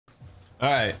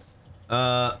All right.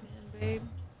 Man, babe.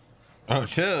 Oh,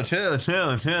 chill.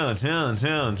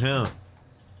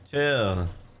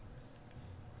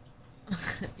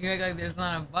 You act like there's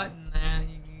not a button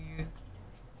there.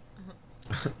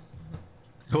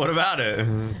 What about it?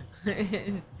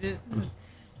 It's just...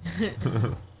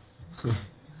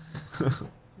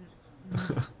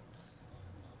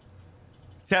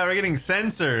 Yeah, we're getting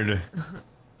censored.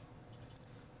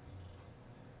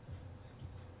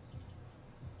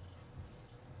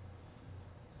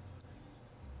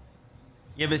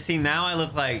 Yeah, but see, now I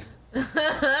look like...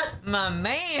 My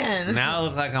man. Now I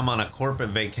look like I'm on a corporate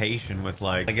vacation with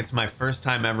like it's my first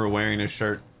time ever wearing a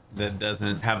shirt that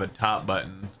doesn't have a top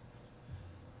button.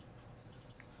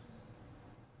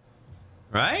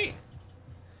 Right?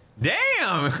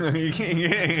 Damn! You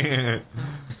can't...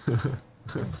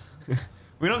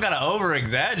 We don't gotta over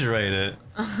exaggerate it.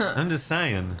 I'm just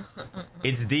saying.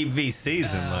 It's Deep V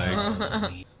season,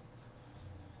 like.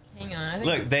 Hang on, I think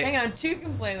Look, hang on, two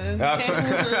can play this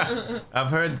game. I've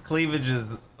heard cleavage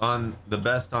is on the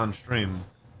best on streams.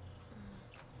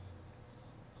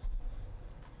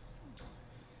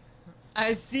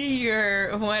 I see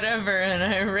your whatever and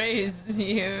I raised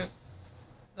you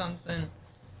something.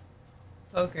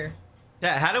 Poker.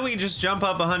 Yeah, how do we just jump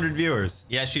up 100 viewers?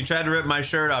 Yeah, she tried to rip my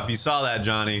shirt off. You saw that,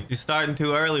 Johnny. She's starting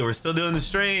too early. We're still doing the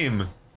stream.